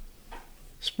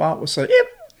 Spot would say, "Yep."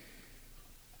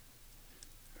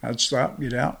 I'd stop,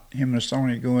 get out. Him and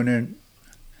Stony go in there and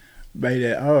bait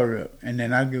that hog up, and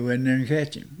then I'd go in there and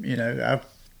catch him. I've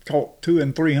caught 200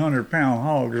 and 300-pound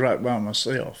hogs right by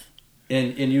myself.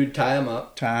 And you'd tie them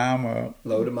up,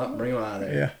 Load them up, bring them out of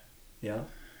there. Yeah. Yeah.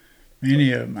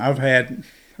 Many of them. I've had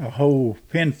a whole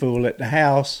pen full at the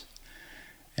house,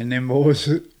 and them boys,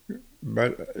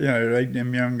 but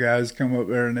them young guys come up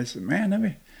there and they said, "Man, let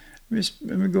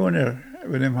me go in there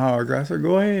with them hogs." I said,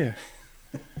 "Go ahead."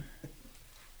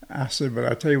 I said,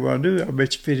 "But I tell you what I'll do. I'll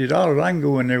bet you $50 I can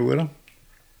go in there with them."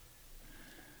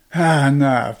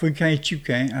 No, if we can't, you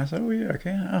can't. I said, "Oh, yeah, I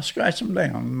can. I'll scratch them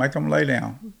down, make them lay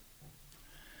down."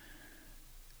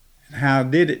 And how I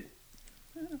did it,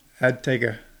 I'd take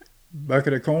a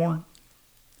bucket of corn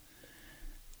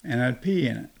and I'd pee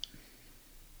in it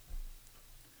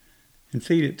and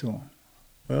feed it to them.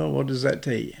 Well, what does that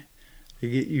tell you? They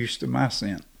get used to my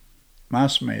scent, my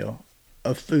smell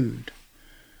of food.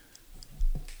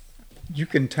 You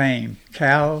can tame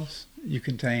cows, you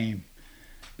can tame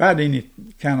about any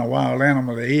kind of wild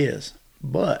animal there is,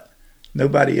 but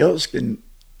nobody else can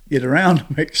get around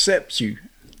them except you.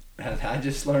 I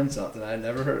just learned something. I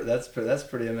never heard. That's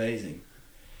pretty amazing.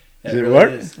 Does it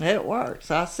work? Is. It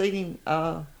works. I seen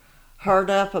him herd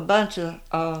up a bunch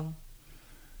of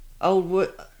old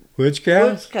Woods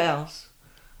cows? woods cows,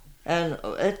 and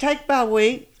it take about a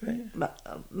week,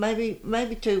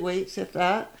 maybe 2 weeks if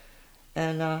that,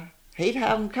 and he'd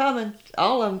have them coming,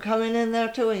 all of them coming in there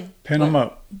to him. Pin them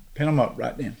up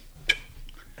right then.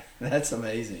 That's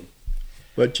amazing.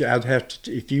 But I'd have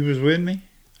to, if you was with me,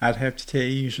 I'd have to tell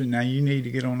you, so now you need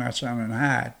to get on outside and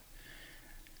hide.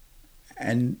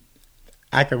 And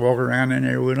I could walk around in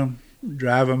there with them,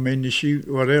 drive them in to shoot,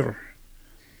 whatever.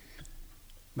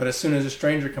 But as soon as a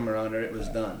stranger come around there, it was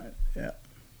done. Yeah.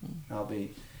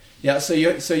 So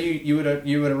you would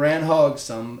have ran hogs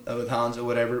some with hounds or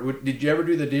whatever. Did you ever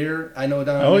do the deer? I know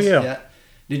down. Oh yeah.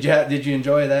 Did you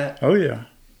enjoy that? Oh yeah.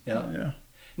 Yeah.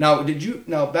 Now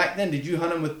back then did you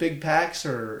hunt them with big packs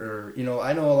or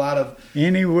I know a lot of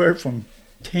anywhere from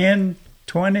 10,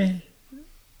 20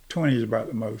 is about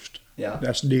the most. Yeah.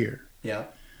 That's deer. Yeah.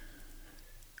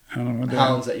 I don't know.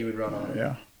 Hounds that you would run on.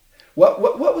 Yeah. What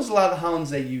was a lot of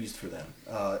hounds they used for them?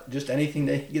 Just anything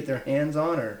they could get their hands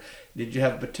on, or did you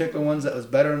have particular ones that was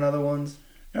better than other ones?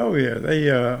 Oh yeah,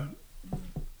 they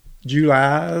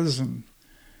Julys and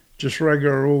just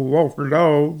regular old Walker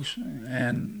dogs,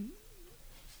 and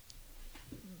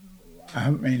I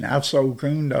mean I've sold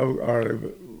coon dog or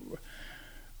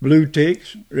blue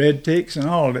ticks, red ticks, and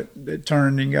all that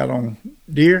turned and got on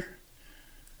deer.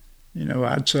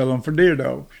 I'd sell them for deer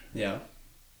dogs. Yeah.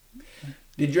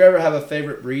 Did you ever have a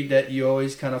favorite breed that you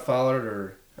always kind of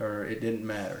followed, or it didn't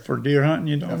matter? For deer hunting,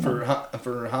 you don't know?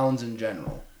 For hounds in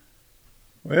general.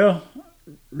 Well,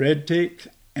 red ticks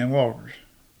and walkers.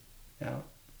 Yeah.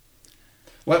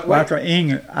 Like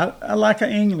I like an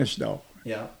English dog.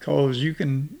 Yeah. Because you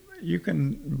can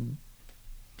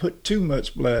put too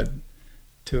much blood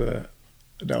to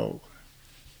a dog.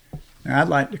 Now I'd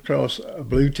like to cross a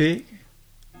blue tick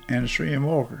and a Syrian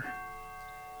walker.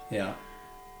 Yeah.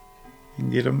 And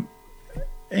get them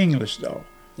English dog.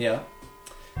 Yeah,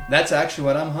 that's actually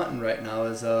what I'm hunting right now.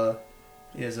 Is a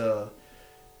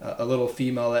little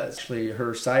female. That's actually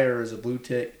her sire is a blue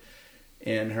tick,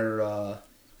 and her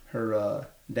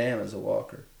dam is a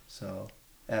walker. So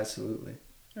absolutely.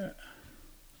 Yeah.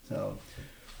 So,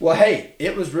 well, hey,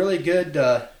 it was really good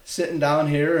sitting down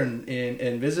here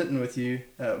and visiting with you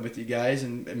guys,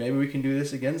 and maybe we can do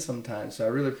this again sometime. So I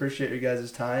really appreciate you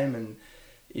guys' time and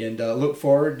look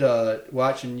forward to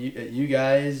watching you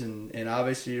guys and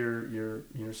obviously your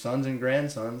sons and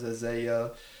grandsons as they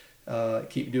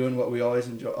keep doing what we always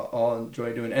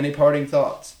enjoy doing. Any parting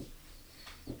thoughts?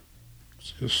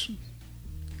 Just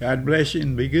God bless you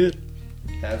and be good.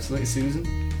 Absolutely, Susan.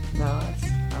 No,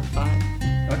 I'm fine.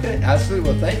 Okay, absolutely.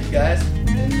 Well, thank you guys.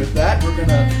 And with that, we're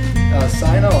gonna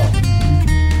sign off.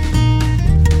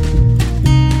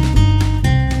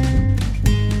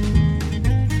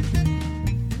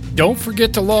 Don't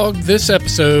forget to log this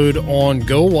episode on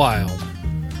Go Wild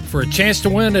for a chance to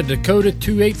win a Dakota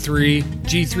 283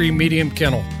 G3 Medium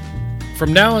Kennel.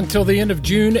 From now until the end of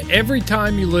June, every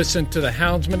time you listen to the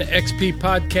Houndsman XP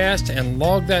podcast and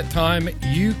log that time,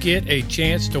 you get a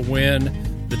chance to win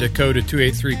the Dakota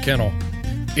 283 Kennel.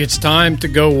 It's time to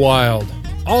go wild.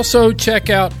 Also, check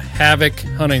out Havoc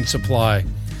Hunting Supply.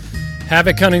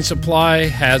 Havoc Hunting Supply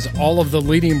has all of the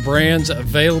leading brands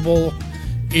available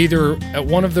either at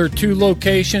one of their 2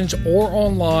 locations or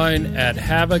online at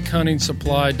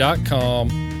havochuntingsupply.com.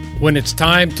 When it's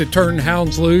time to turn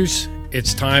hounds loose,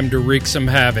 it's time to wreak some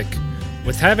havoc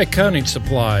with Havoc Hunting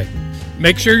Supply.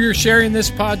 Make sure you're sharing this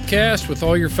podcast with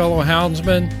all your fellow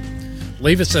houndsmen.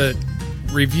 Leave us a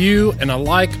review and a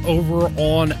like over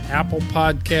on Apple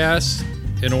Podcasts.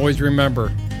 And always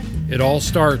remember, it all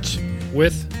starts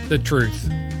with the truth.